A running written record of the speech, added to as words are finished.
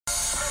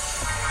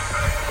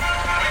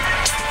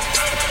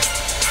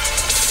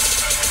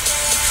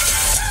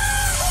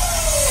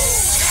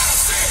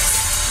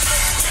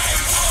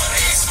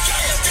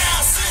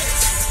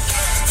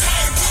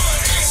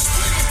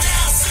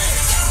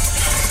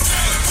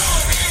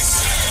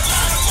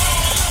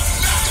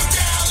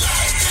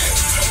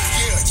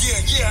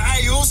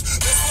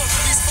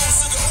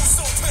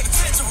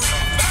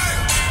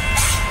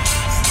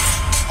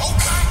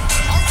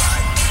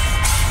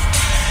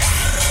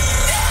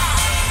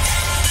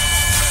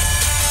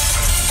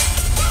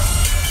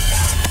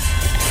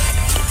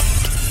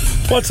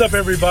What's up,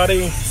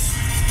 everybody?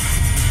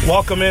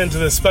 Welcome into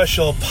this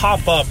special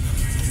pop-up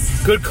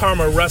Good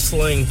Karma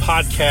Wrestling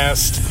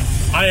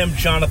podcast. I am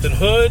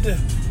JHood.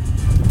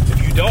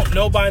 If you don't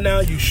know by now,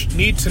 you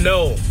need to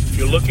know. If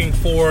you're looking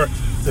for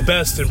the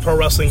best in pro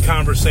wrestling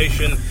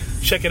conversation,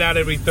 check it out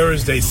every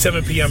Thursday,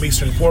 7 p.m.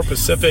 Eastern, 4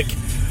 Pacific,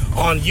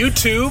 on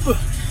YouTube.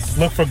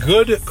 Look for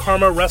Good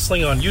Karma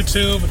Wrestling on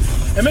YouTube,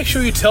 and make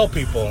sure you tell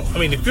people. I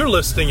mean, if you're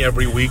listening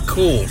every week,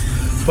 cool.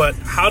 But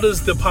how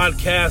does the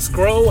podcast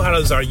grow? How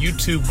does our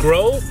YouTube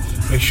grow?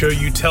 Make sure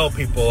you tell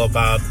people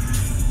about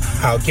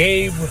how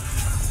Gabe,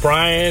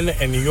 Brian,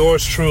 and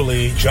yours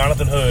truly,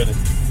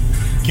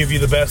 JHood, give you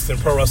the best in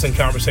pro wrestling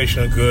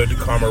conversation and Good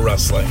Karma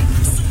Wrestling.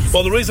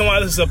 Well, the reason why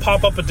this is a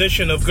pop-up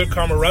edition of Good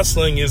Karma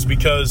Wrestling is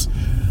because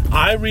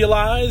I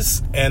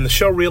realize, and the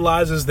show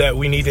realizes, that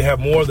we need to have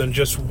more than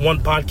just one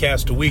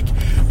podcast a week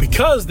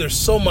because there's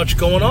so much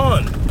going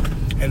on.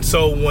 And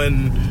so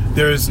when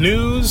there's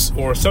news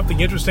or something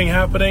interesting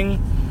happening,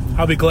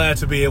 I'll be glad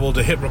to be able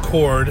to hit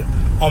record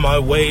on my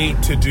way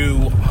to do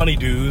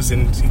honeydews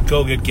and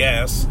go get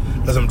gas,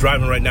 because I'm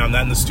driving right now. I'm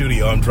not in the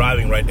studio. I'm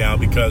driving right now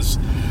because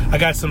I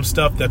got some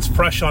stuff that's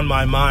fresh on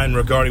my mind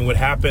regarding what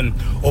happened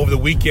over the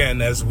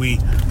weekend as we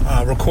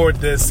record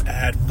this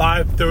at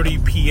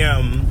 5:30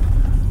 p.m.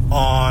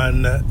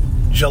 on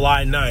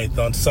July 9th,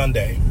 on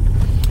Sunday.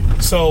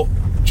 So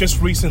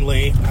just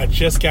recently, I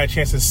just got a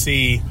chance to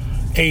see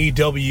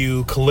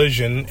AEW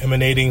Collision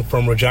emanating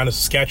from Regina,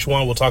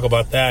 Saskatchewan. We'll talk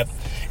about that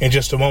in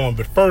just a moment.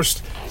 But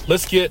first,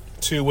 let's get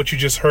to what you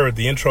just heard.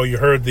 The intro, you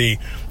heard the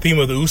theme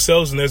of the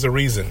Usos, and there's a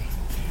reason.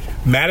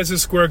 Madison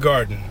Square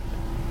Garden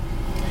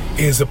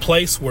is a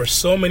place where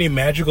so many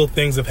magical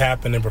things have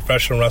happened in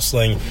professional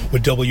wrestling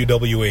with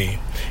WWE.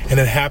 And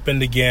it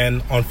happened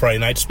again on Friday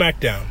Night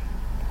SmackDown.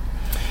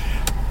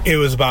 It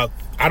was about,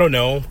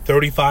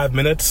 35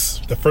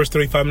 minutes. The first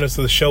 35 minutes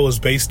of the show was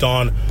based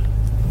on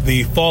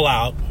the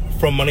fallout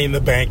from Money in the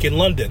Bank in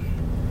London.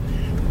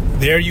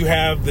 There you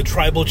have the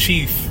tribal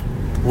chief,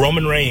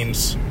 Roman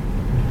Reigns.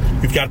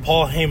 You've got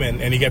Paul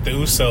Heyman, and you got the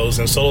Usos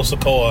and Solo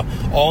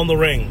Sikoa all in the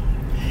ring.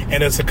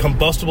 And it's a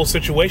combustible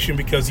situation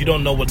because you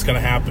don't know what's going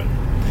to happen.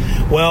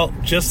 Well,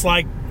 just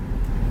like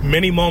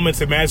many moments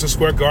at Madison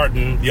Square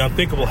Garden, the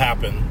unthinkable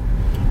happened,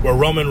 where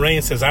Roman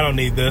Reigns says, I don't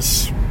need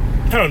this.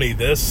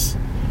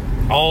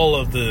 All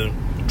of the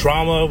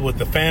drama with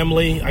the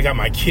family. I got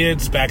my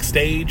kids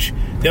backstage.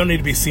 They don't need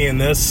to be seeing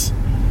this.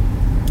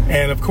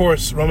 And of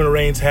course, Roman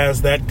Reigns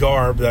has that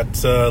garb,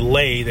 that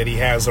lei that he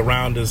has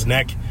around his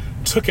neck,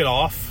 took it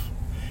off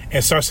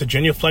and starts to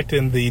genuflect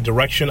in the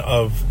direction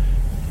of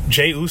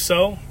Jey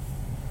Uso,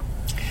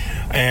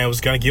 and was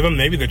going to give him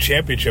maybe the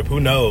championship, who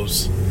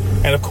knows.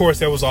 And of course,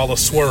 that was all a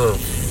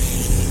swerve.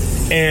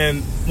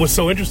 And what's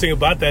so interesting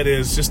about that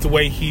is just the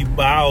way he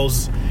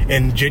bows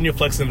and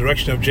genuflects in the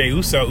direction of Jey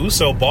Uso.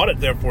 Uso bought it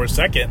there for a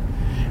second.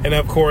 And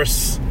of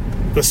course,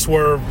 the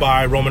swerve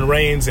by Roman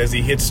Reigns as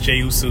he hits Jey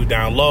Uso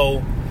down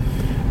low.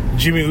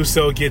 Jimmy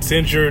Uso gets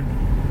injured.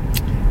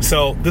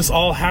 So this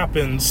all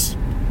happens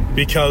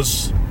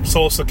because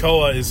Solo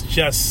Sikoa is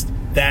just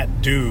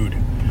that dude.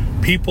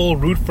 People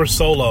root for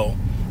Solo.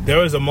 There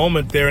was a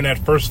moment there in that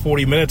first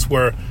 40 minutes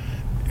where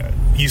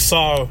you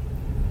saw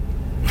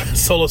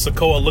Solo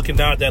Sikoa looking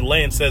down at that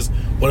lei and says,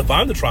 what if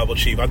I'm the tribal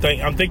chief? I'm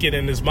thinking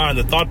in his mind,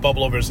 the thought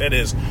bubble over his head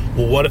is,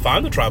 well, what if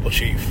I'm the tribal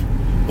chief?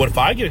 What if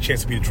I get a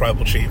chance to be the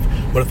tribal chief?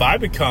 What if I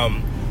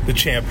become the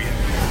champion?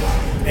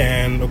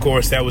 And, of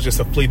course, that was just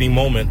a fleeting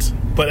moment.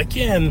 But,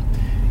 again,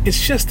 it's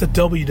just the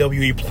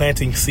WWE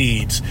planting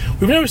seeds.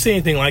 We've never seen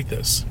anything like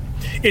this.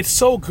 It's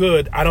so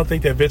good, I don't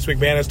think that Vince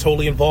McMahon is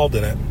totally involved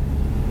in it.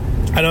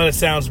 I know that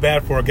sounds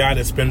bad for a guy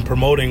that's been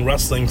promoting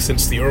wrestling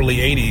since the early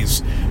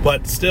 80s,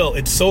 but still,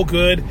 it's so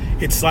good.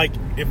 It's like,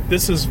 if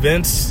this is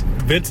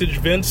vintage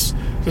Vince,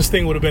 this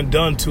thing would have been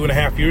done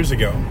 2.5 years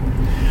ago.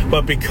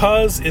 But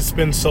because it's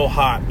been so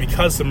hot,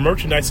 because the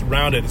merchandise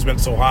around it has been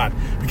so hot,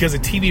 because the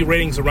TV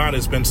ratings around it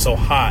has been so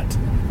hot,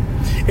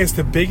 it's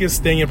the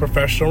biggest thing in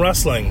professional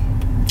wrestling.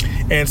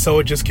 And so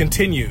it just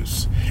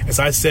continues. As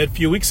I said a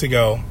few weeks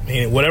ago,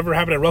 whatever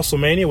happened at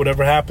WrestleMania,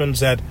 whatever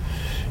happens at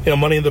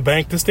Money in the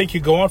Bank, this thing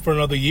could go on for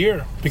another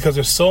year because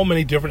there's so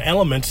many different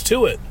elements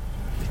to it.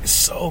 It's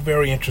so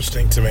very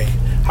interesting to me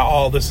how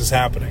all this is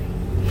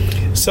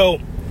happening. So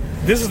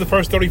this is the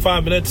first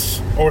 35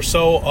 minutes or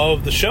so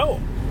of the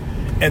show,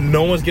 and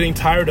no one's getting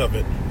tired of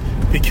it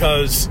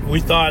because we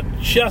thought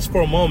just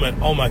for a moment,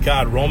 oh my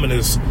God, Roman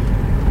is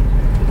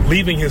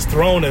leaving his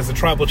throne as the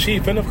tribal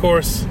chief, and of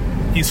course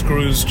he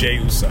screws Jey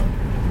Uso.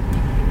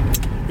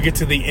 We get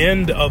to the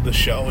end of the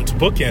show. It's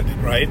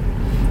bookended, right?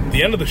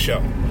 The end of the show.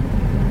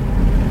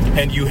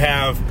 And you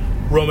have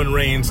Roman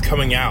Reigns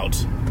coming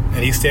out,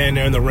 and he's standing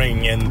there in the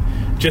ring, and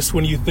just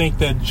when you think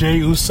that Jey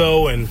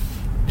Uso and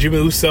Jimmy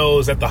Uso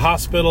is at the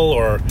hospital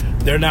or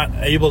they're not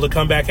able to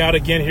come back out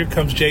again, here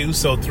comes Jey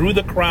Uso through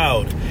the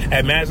crowd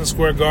at Madison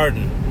Square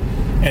Garden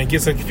and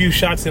gets a few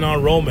shots in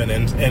on Roman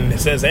and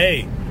says,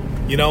 hey,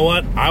 you know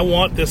what? I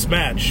want this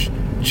match.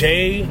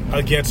 Jey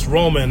against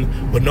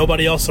Roman with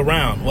nobody else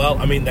around. Well,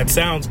 I mean, that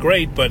sounds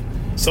great, but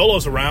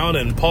Solo's around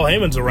and Paul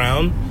Heyman's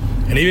around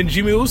and even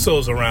Jimmy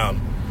Uso's around.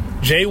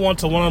 Jay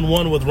wants a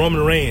one-on-one with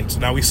Roman Reigns.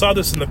 Now, we saw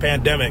this in the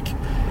pandemic,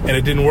 and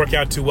it didn't work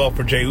out too well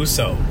for Jey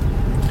Uso.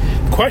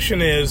 The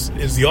question is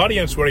the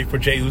audience ready for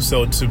Jey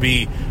Uso to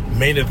be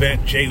main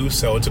event Jey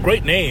Uso? It's a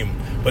great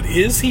name, but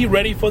is he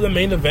ready for the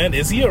main event?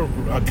 Is he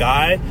a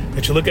guy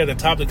that you look at the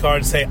top of the card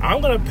and say,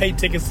 I'm going to pay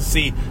tickets to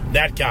see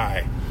that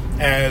guy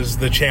as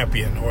the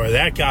champion or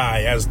that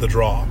guy as the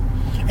draw?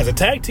 As a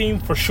tag team,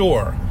 for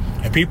sure.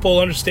 And people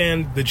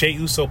understand the Jey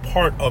Uso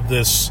part of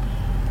this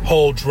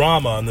whole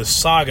drama and this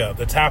saga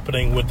that's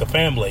happening with the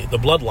family, the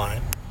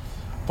bloodline.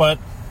 But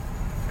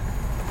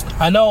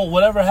I know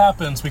whatever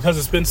happens, because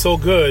it's been so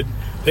good,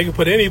 they can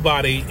put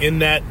anybody in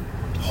that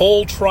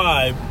whole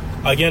tribe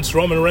against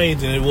Roman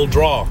Reigns and it will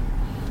draw,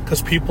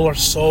 because people are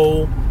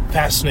so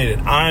fascinated.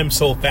 I'm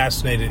so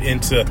fascinated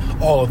into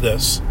all of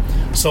this.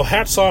 So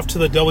hats off to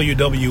the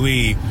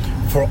WWE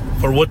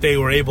for what they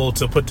were able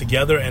to put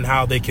together and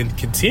how they can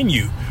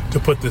continue to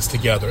put this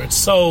together. It's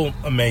so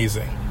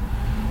amazing.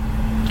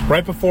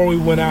 Right before we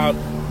went out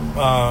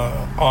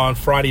on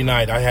Friday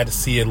night, I had to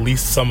see at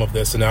least some of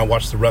this, and I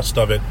watched the rest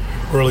of it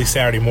early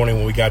Saturday morning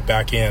when we got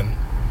back in.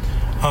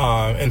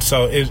 And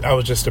so I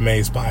was just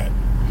amazed by it.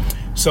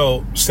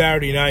 So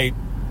Saturday night,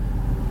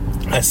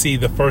 I see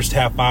the first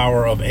half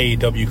hour of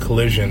AEW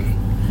Collision,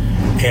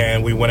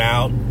 and we went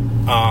out,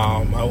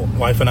 my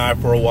wife and I,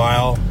 for a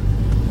while,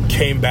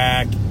 came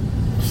back,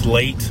 it was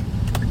late.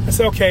 I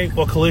said, okay,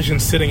 well,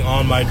 Collision's sitting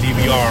on my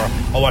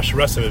DVR. I'll watch the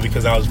rest of it,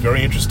 because I was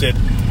very interested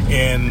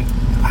in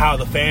how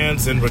the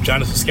fans in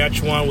Regina,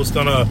 Saskatchewan was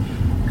going to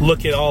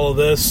look at all of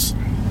this.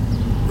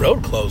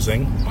 Road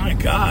closing, my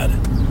God.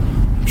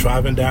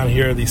 Driving down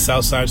here, these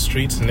south side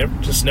streets,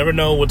 and just never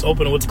know what's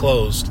open and what's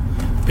closed.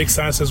 Big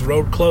sign says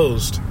road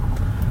closed.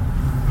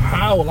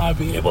 How will I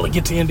be able to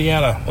get to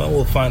Indiana? Well,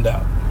 we'll find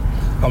out.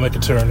 I'll make a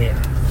turn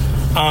here.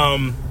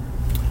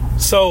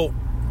 So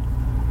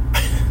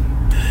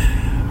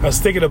I was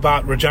thinking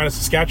about Regina,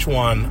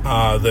 Saskatchewan,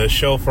 the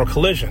show for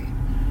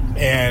Collision,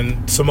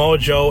 and Samoa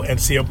Joe and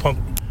CM Punk.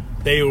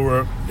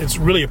 It's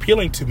really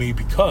appealing to me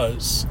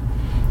because,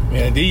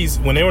 man,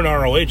 when they were in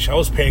ROH, I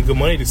was paying good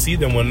money to see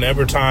them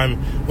whenever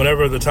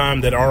the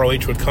time that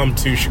ROH would come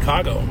to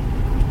Chicago.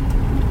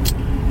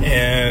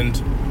 And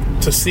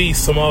to see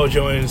Samoa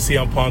Joe and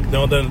CM Punk,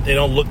 no, they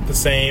don't look the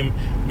same.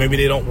 Maybe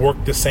they don't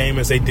work the same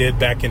as they did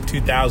back in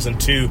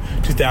 2002,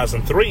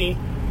 2003,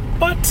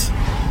 but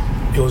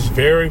it was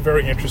very,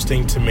 very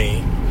interesting to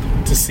me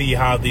to see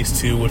how these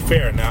two would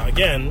fare. Now,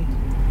 again,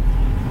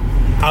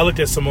 I looked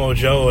at Samoa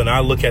Joe, and I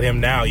look at him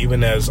now,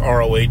 even as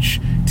ROH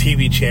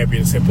TV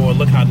champion, and say, boy,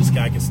 look how this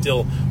guy can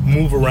still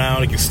move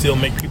around. He can still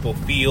make people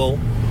feel.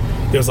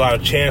 There's a lot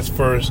of chance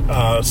for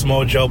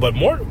Samoa Joe, but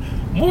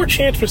more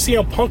chance for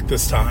CM Punk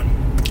this time.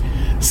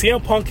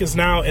 CM Punk is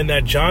now in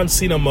that John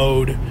Cena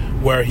mode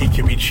where he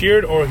can be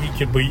cheered or he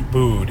can be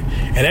booed.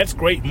 And that's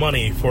great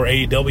money for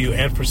AEW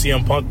and for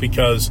CM Punk,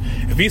 because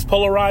if he's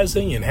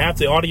polarizing and half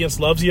the audience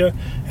loves you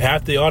and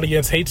half the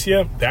audience hates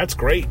you, that's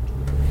great.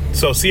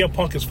 So CM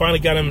Punk has finally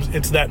got him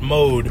into that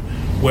mode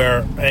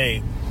where,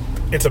 hey,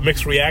 it's a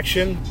mixed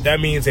reaction. That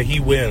means that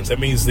he wins. That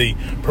means the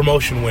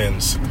promotion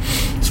wins.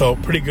 So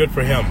pretty good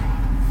for him.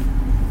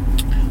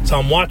 So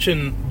I'm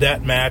watching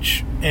that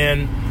match,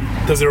 and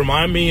does it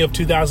remind me of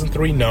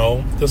 2003? No,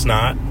 it does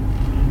not.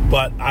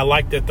 But I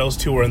like that those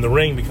two were in the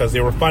ring because they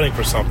were fighting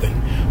for something.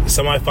 The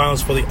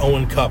semifinals for the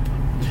Owen Cup.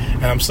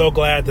 And I'm so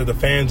glad that the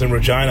fans in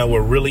Regina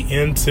were really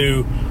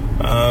into,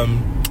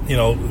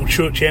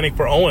 chanting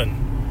for Owen.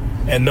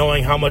 And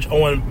knowing how much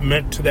Owen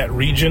meant to that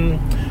region,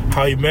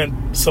 how he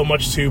meant so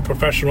much to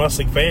professional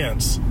wrestling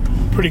fans.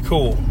 Pretty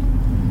cool.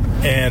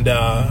 And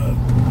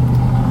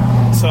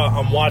so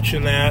I'm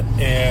watching that,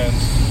 and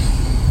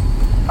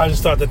I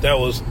just thought that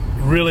was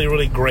really,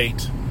 really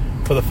great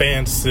for the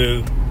fans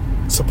to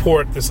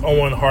support this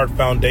Owen Hart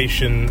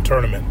Foundation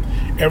tournament.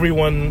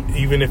 Everyone,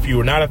 even if you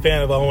were not a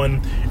fan of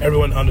Owen,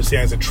 everyone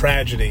understands the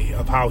tragedy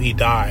of how he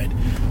died.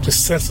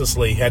 Just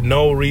senselessly, had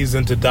no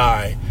reason to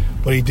die,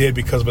 but he did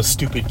because of a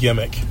stupid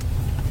gimmick.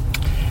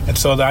 And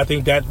so I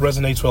think that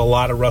resonates with a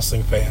lot of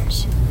wrestling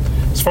fans.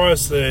 As far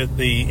as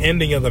the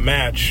ending of the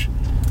match,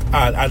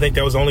 I think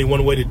there was only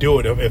one way to do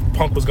it. If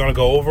Punk was going to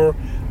go over,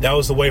 that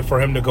was the way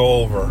for him to go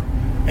over.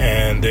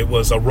 And it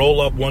was a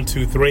roll-up 1,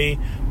 2, 3.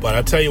 But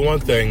I tell you one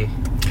thing,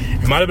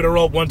 it might have been a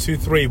roll-up 1, 2,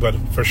 3, but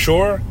for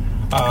sure,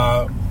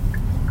 I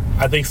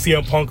think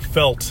CM Punk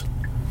felt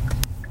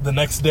the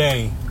next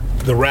day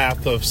the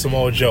wrath of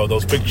Samoa Joe.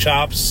 Those big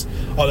chops,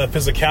 all that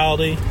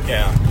physicality,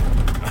 yeah.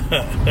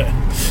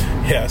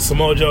 Yeah,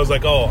 Samoa Joe's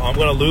like, oh, I'm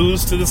going to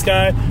lose to this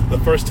guy the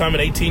first time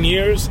in 18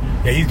 years?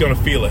 Yeah, he's going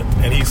to feel it.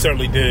 And he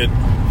certainly did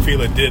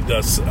feel it, did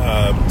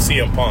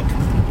CM Punk.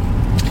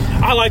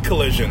 I like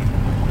Collision.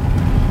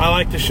 I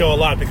like the show a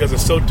lot because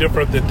it's so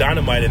different than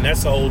Dynamite, and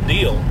that's the whole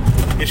deal.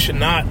 It should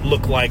not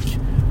look like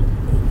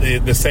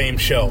the same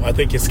show. I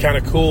think it's kind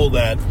of cool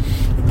that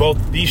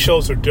both these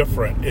shows are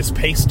different. It's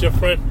paced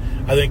different.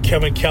 I think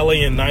Kevin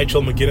Kelly and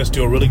Nigel McGuinness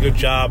do a really good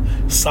job.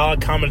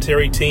 Solid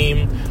commentary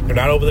team. They're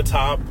not over the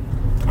top.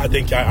 I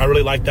think I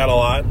really like that a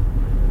lot.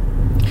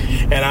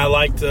 And I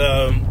liked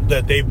that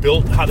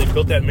how they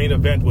built that main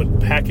event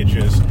with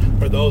packages.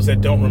 For those that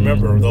don't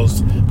remember,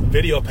 those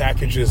video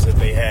packages that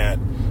they had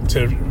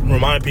to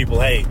remind people,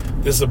 hey,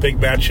 this is a big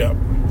matchup.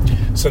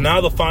 So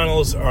now the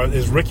finals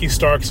is Ricky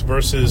Starks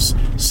versus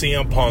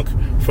CM Punk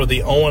for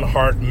the Owen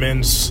Hart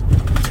Men's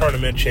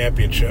Tournament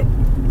Championship.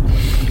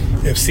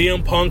 If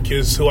CM Punk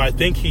is who I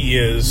think he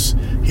is,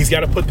 he's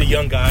got to put the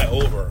young guy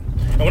over.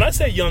 And when I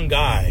say young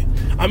guy,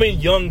 I mean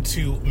young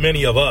to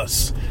many of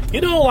us.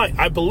 Like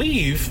I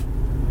believe,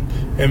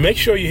 and make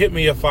sure you hit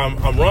me if I'm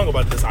wrong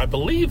about this, I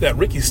believe that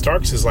Ricky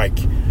Starks is like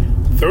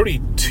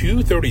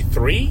 32,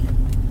 33,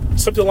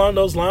 something along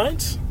those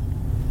lines.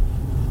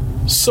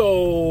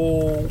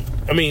 So,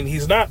 I mean,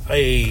 he's not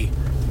a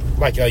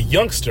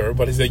youngster,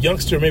 but he's a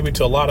youngster maybe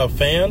to a lot of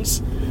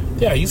fans.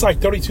 Yeah, he's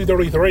like 32,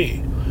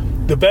 33.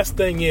 The best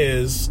thing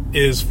is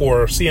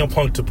for CM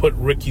Punk to put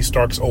Ricky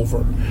Starks over.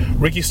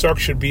 Ricky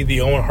Starks should be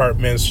the Owen Hart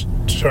Men's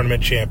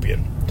Tournament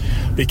Champion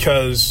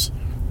because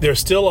there's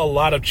still a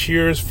lot of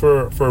cheers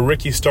for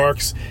Ricky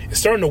Starks. It's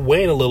starting to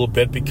wane a little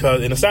bit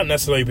and it's not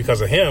necessarily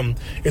because of him,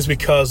 it's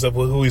because of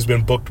who he's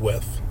been booked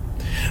with.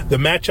 The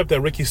matchup that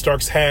Ricky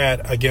Starks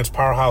had against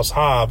Powerhouse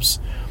Hobbs,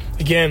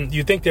 again,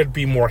 you think there'd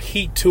be more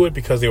heat to it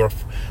because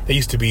they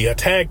used to be a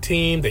tag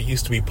team, they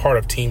used to be part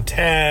of Team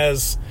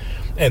Taz,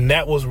 and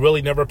that was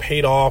really never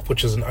paid off,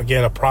 which is,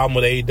 again, a problem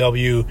with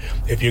AEW.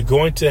 If you're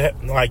going to,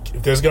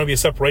 if there's going to be a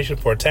separation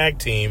for a tag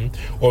team,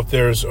 or if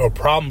there's a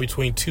problem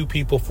between 2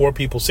 people, 4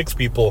 people, 6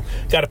 people,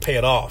 got to pay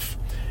it off.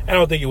 I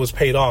don't think it was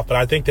paid off, but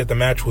I think that the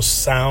match was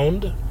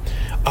sound.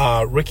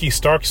 Ricky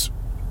Starks,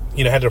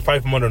 had to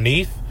fight from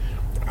underneath.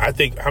 I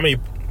think I'm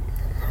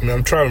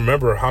trying to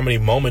remember how many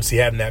moments he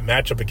had in that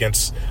matchup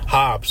against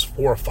Hobbs,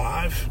 4 or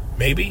 5,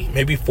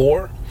 maybe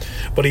 4,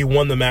 but he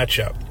won the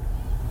matchup.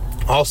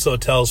 Also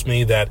tells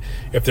me that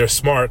if they're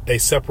smart, they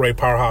separate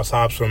Powerhouse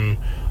Hobbs from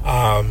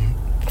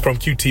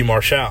QT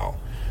Marshall.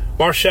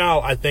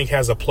 Marshall, I think,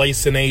 has a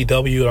place in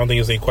AEW. I don't think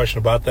there's any question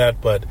about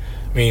that, but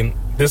I mean,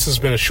 this has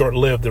been a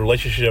short-lived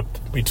relationship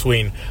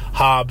between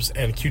Hobbs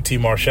and QT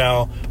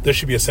Marshall. There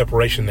should be a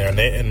separation there.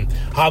 And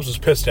Hobbs was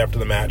pissed after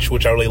the match,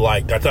 which I really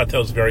liked. I thought that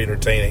was very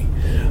entertaining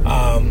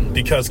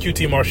because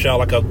QT Marshall,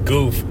 like a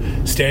goof,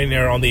 standing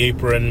there on the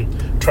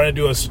apron, trying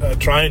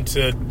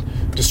to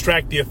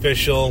distract the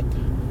official.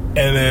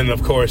 And then,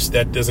 of course,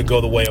 that doesn't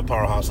go the way of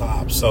Powerhouse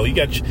Hobbs. So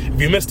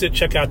if you missed it,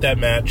 check out that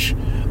match.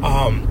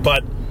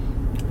 But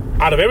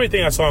out of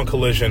everything I saw on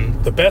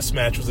Collision, the best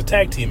match was a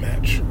tag team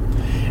match.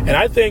 And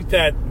I think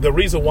that the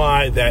reason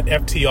why that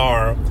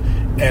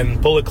FTR and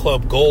Bullet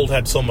Club Gold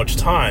had so much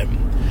time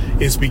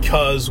is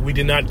because we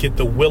did not get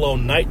the Willow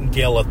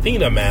Nightingale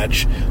Athena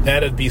match.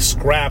 That had to be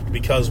scrapped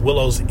because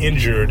Willow's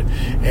injured,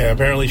 and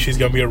apparently she's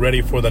going to be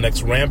ready for the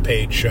next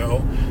Rampage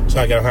show. So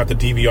I gotta have to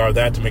DVR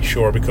that to make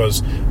sure,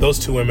 because those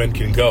 2 women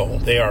can go.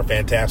 They are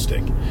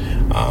fantastic.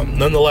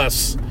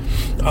 Nonetheless,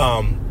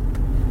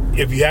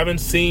 if you haven't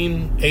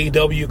seen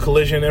AEW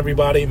Collision,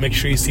 everybody, make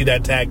sure you see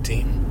that tag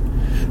team.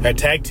 That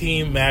tag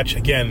team match,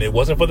 again, it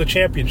wasn't for the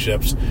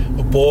championships,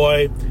 but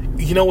boy,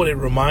 what it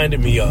reminded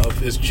me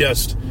of is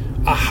just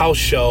a house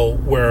show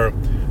where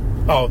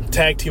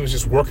tag team is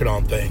just working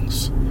on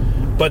things.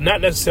 But not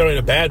necessarily in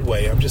a bad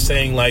way. I'm just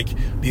saying, like,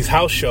 these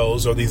house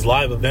shows or these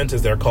live events,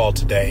 as they're called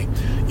today,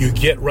 you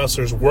get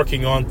wrestlers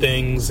working on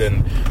things,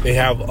 and they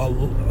have a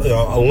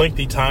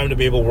lengthy time to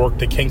be able to work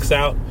the kinks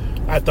out.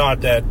 I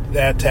thought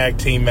that tag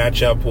team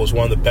matchup was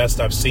one of the best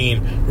I've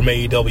seen from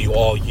AEW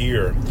all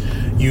year.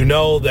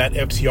 That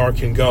FTR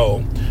can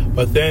go,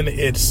 but then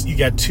you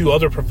got 2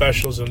 other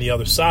professionals on the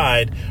other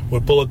side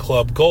with Bullet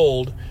Club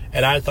Gold,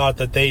 and I thought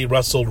that they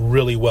wrestled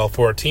really well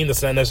for a team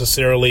that's not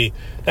necessarily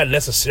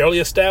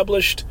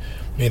established.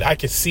 I mean, I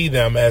could see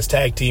them as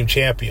tag team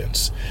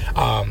champions.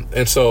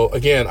 And so,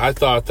 again, I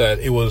thought that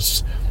it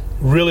was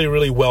really,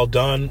 really well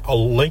done. A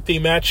lengthy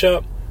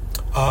matchup.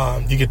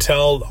 You could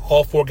tell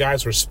all 4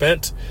 guys were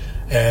spent,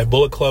 and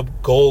Bullet Club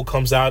Gold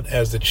comes out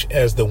as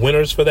the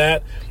winners for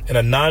that in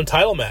a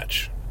non-title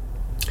match.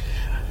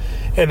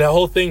 And the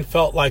whole thing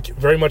felt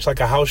very much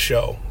like a house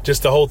show,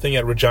 just the whole thing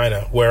at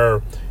Regina,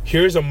 where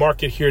here's a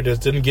market here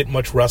that didn't get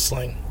much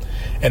wrestling.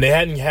 And they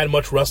hadn't had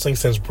much wrestling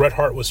since Bret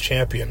Hart was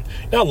champion.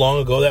 You know how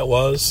long ago that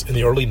was? In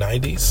the early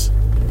 90s?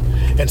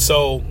 And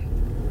so,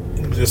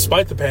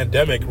 despite the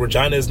pandemic,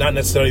 Regina has not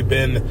necessarily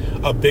been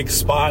a big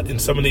spot in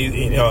some of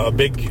the, a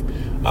big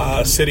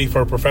city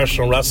for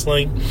professional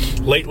wrestling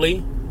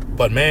lately.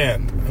 But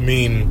man, I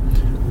mean,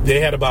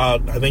 they had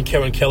about, I think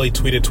Kevin Kelly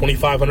tweeted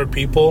 2,500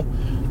 people.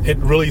 It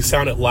really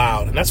sounded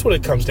loud, and that's what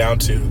it comes down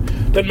to.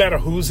 Doesn't matter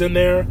who's in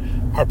there,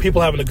 are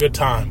people having a good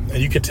time? And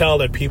you could tell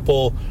that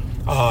people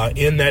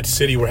in that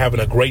city were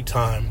having a great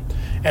time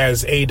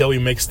as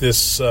AEW makes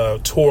this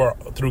tour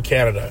through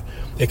Canada.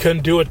 They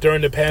couldn't do it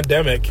during the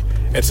pandemic,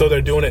 and so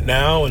they're doing it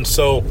now. And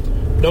so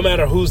no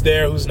matter who's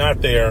there, who's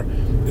not there,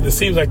 it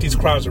seems like these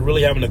crowds are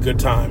really having a good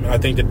time. And I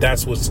think that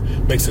that's what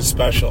makes it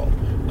special.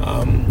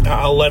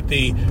 I'll let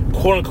the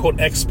quote-unquote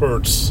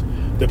experts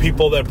the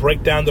people that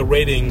break down the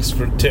ratings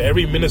to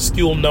every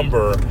minuscule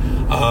number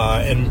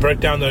and break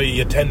down the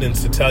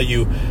attendance to tell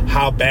you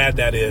how bad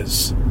that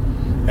is.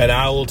 And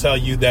I will tell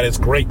you that it's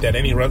great that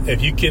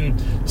if you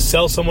can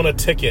sell someone a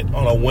ticket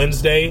on a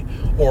Wednesday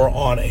or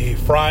on a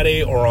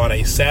Friday or on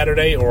a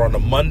Saturday or on a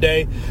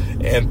Monday,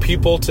 and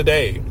people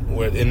today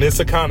in this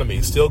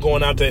economy still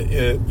going out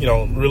to,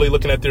 really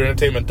looking at their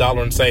entertainment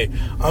dollar and say,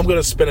 I'm going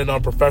to spend it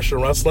on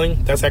professional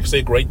wrestling, that's actually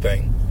a great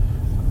thing.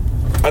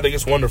 I think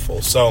it's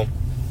wonderful. So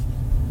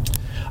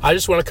I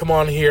just want to come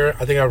on here.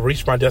 I think I've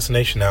reached my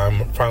destination now.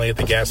 I'm finally at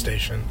the gas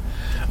station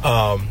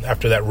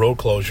after that road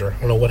closure. I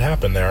don't know what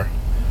happened there.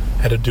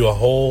 Had to do a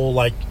whole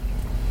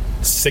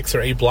 6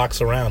 or 8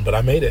 blocks around, but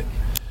I made it.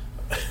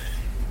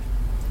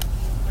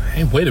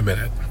 Hey, wait a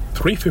minute.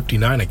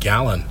 $3.59 a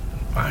gallon.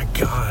 My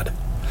God.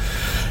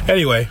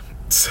 Anyway,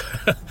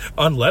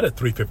 unleaded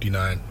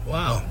 $3.59.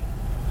 Wow.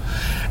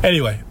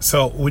 Anyway,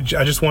 so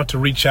I just want to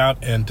reach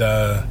out and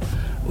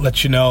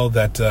let you know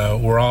that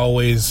we're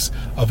always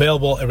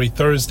available every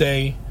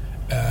Thursday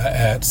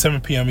at 7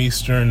 p.m.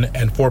 Eastern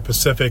and 4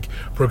 Pacific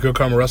for Good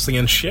Karma Wrestling,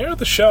 and share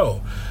the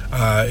show.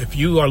 If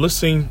you are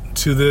listening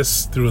to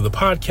this through the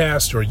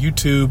podcast or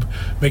YouTube,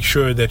 make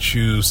sure that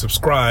you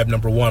subscribe,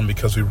 number one,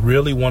 because we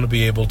really want to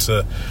be able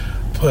to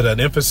put an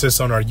emphasis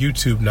on our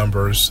YouTube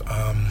numbers.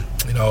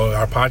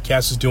 Our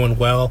podcast is doing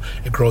well.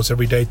 It grows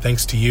every day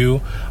thanks to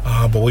you.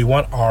 But we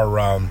want our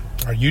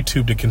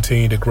YouTube to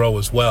continue to grow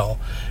as well.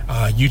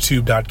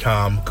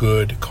 YouTube.com,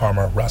 Good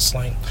Karma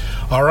Wrestling.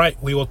 All right,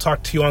 we will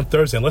talk to you on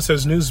Thursday. Unless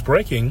there's news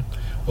breaking,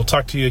 we'll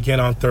talk to you again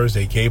on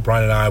Thursday. Gabe,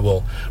 Brian, and I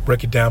will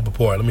break it down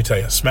before. Let me tell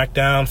you,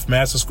 SmackDown from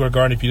Madison Square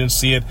Garden, if you didn't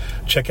see it,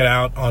 check it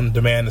out on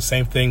demand. The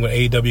same thing with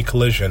AEW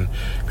Collision,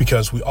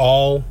 because we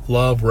all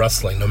love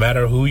wrestling. No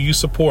matter who you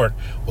support,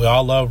 we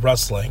all love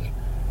wrestling.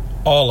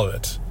 All of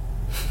it.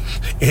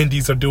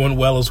 Indies are doing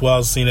well as well.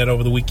 I've seen it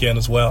over the weekend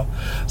as well.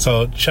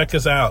 So check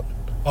us out.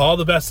 All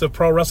the best of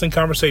pro wrestling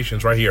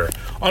conversations right here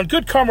on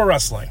Good Karma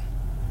Wrestling.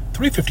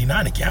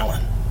 $3.59 a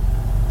gallon.